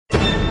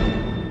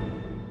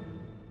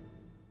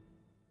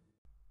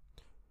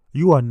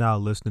You are now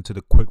listening to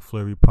the Quick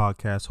Flurry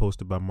podcast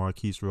hosted by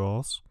Marquise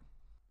Rawls.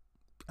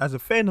 As a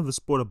fan of the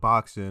sport of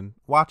boxing,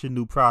 watching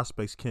new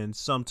prospects can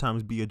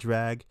sometimes be a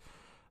drag,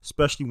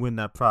 especially when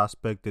that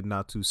prospect is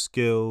not too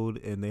skilled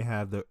and they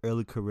have their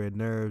early career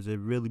nerves. It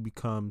really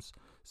becomes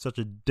such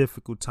a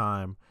difficult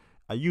time.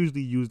 I usually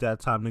use that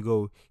time to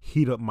go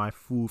heat up my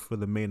food for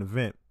the main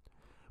event.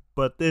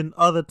 But then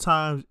other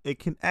times it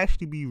can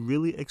actually be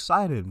really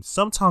exciting,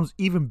 sometimes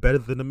even better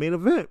than the main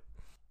event.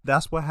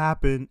 That's what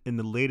happened in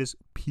the latest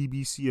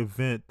PBC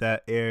event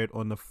that aired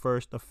on the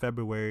 1st of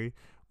February,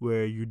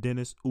 where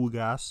Yordenis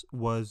Ugas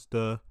was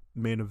the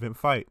main event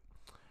fight.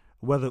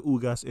 Whether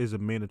Ugas is a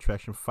main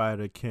attraction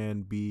fighter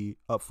can be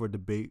up for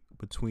debate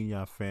between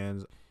y'all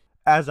fans.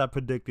 As I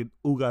predicted,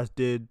 Ugas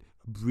did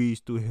breeze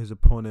through his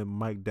opponent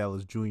Mike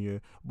Dallas Jr.,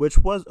 which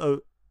was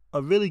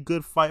a really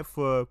good fight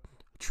for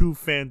true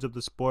fans of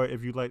the sport.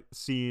 If you like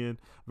seeing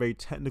very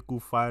technical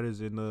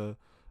fighters in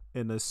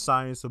the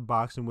science of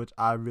boxing, which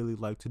I really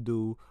like to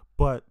do,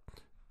 but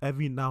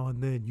every now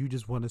and then you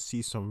just want to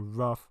see some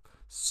rough,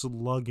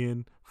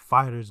 slugging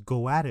fighters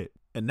go at it.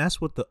 And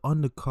that's what the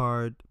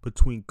undercard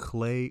between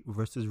Clay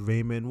versus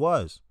Raymond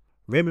was.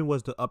 Raymond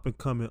was the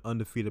up-and-coming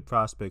undefeated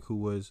prospect who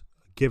was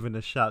given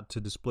a shot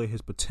to display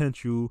his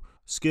potential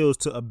skills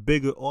to a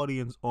bigger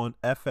audience on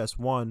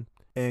FS1,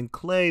 and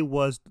Clay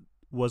was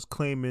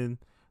claiming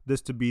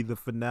this to be the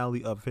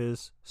finale of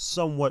his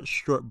somewhat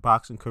short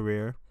boxing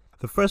career.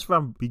 The first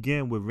round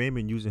began with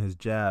Raymond using his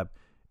jab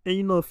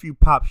and, a few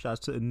pop shots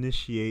to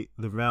initiate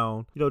the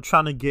round,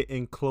 trying to get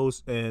in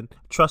close and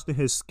trusting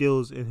his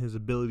skills and his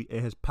ability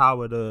and his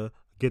power to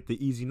get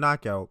the easy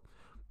knockout.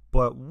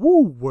 But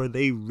were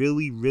they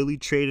really, really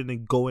trading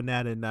and going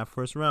at it in that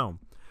first round.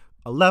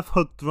 A left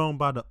hook thrown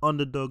by the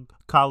underdog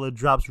collar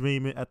drops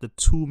Raymond at the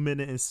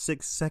 2-minute and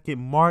 6-second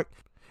mark.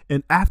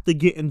 And after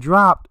getting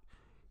dropped,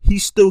 he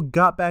still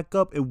got back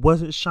up and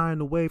wasn't shying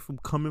away from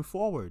coming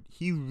forward.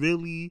 He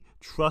really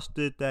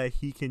trusted that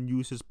he can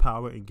use his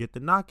power and get the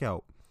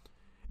knockout.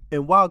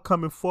 And while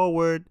coming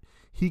forward,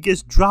 he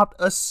gets dropped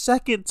a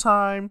second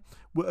time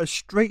with a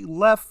straight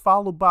left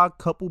followed by a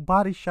couple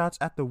body shots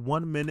at the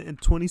 1-minute and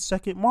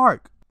 20-second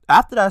mark.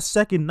 After that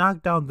second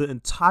knockdown, the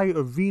entire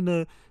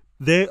arena,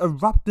 they're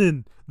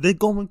erupting. They're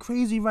going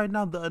crazy right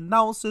now. The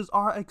announcers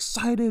are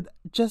excited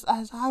just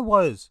as I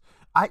was.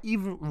 I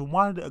even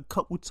rewinded it a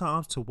couple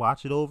times to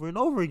watch it over and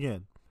over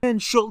again.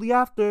 And shortly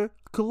after,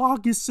 Kalar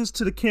gets sent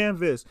to the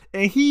canvas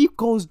and he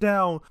goes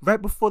down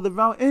right before the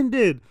round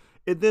ended.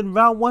 And then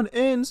round one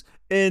ends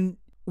and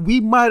we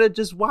might have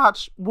just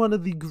watched one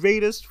of the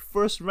greatest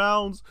first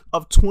rounds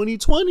of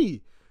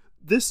 2020.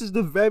 This is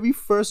the very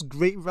first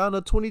great round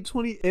of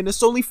 2020 and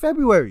it's only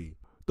February.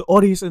 The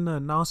audience and the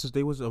announcers,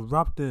 they was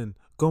erupting,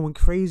 going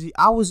crazy.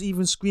 I was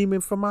even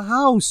screaming from my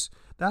house.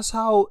 That's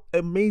how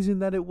amazing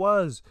that it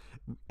was.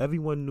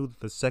 Everyone knew that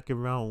the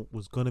second round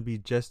was going to be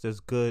just as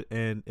good,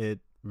 and it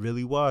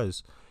really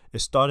was. It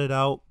started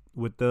out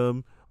with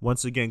them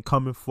once again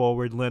coming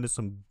forward, landing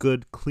some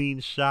good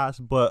clean shots,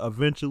 but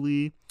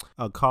eventually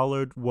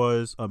Collard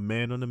was a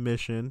man on a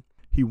mission.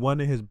 He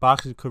wanted his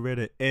boxing career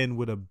to end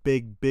with a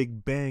big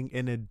bang,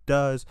 and it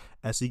does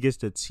as he gets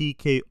the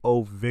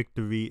TKO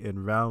victory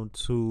in round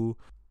 2.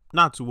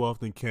 Not too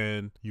often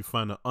can you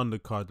find an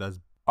undercard that's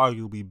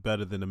arguably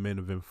better than the main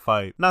event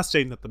fight. Not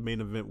saying that the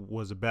main event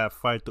was a bad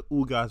fight. The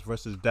Ugas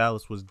versus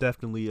Dallas was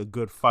definitely a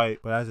good fight,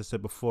 but as I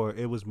said before,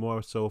 it was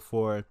more so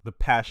for the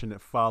passionate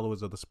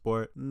followers of the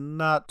sport.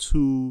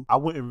 I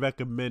wouldn't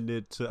recommend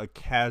it to a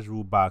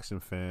casual boxing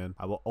fan.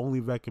 I will only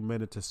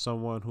recommend it to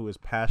someone who is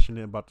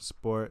passionate about the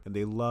sport and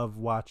they love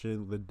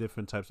watching the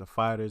different types of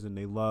fighters and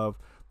they love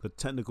the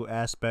technical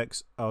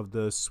aspects of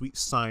the sweet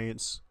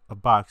science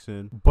of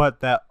boxing.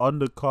 But that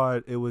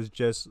undercard, it was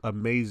just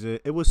amazing.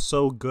 It was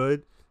so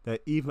good that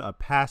even a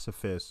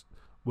pacifist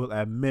will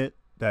admit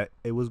that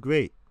it was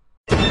great.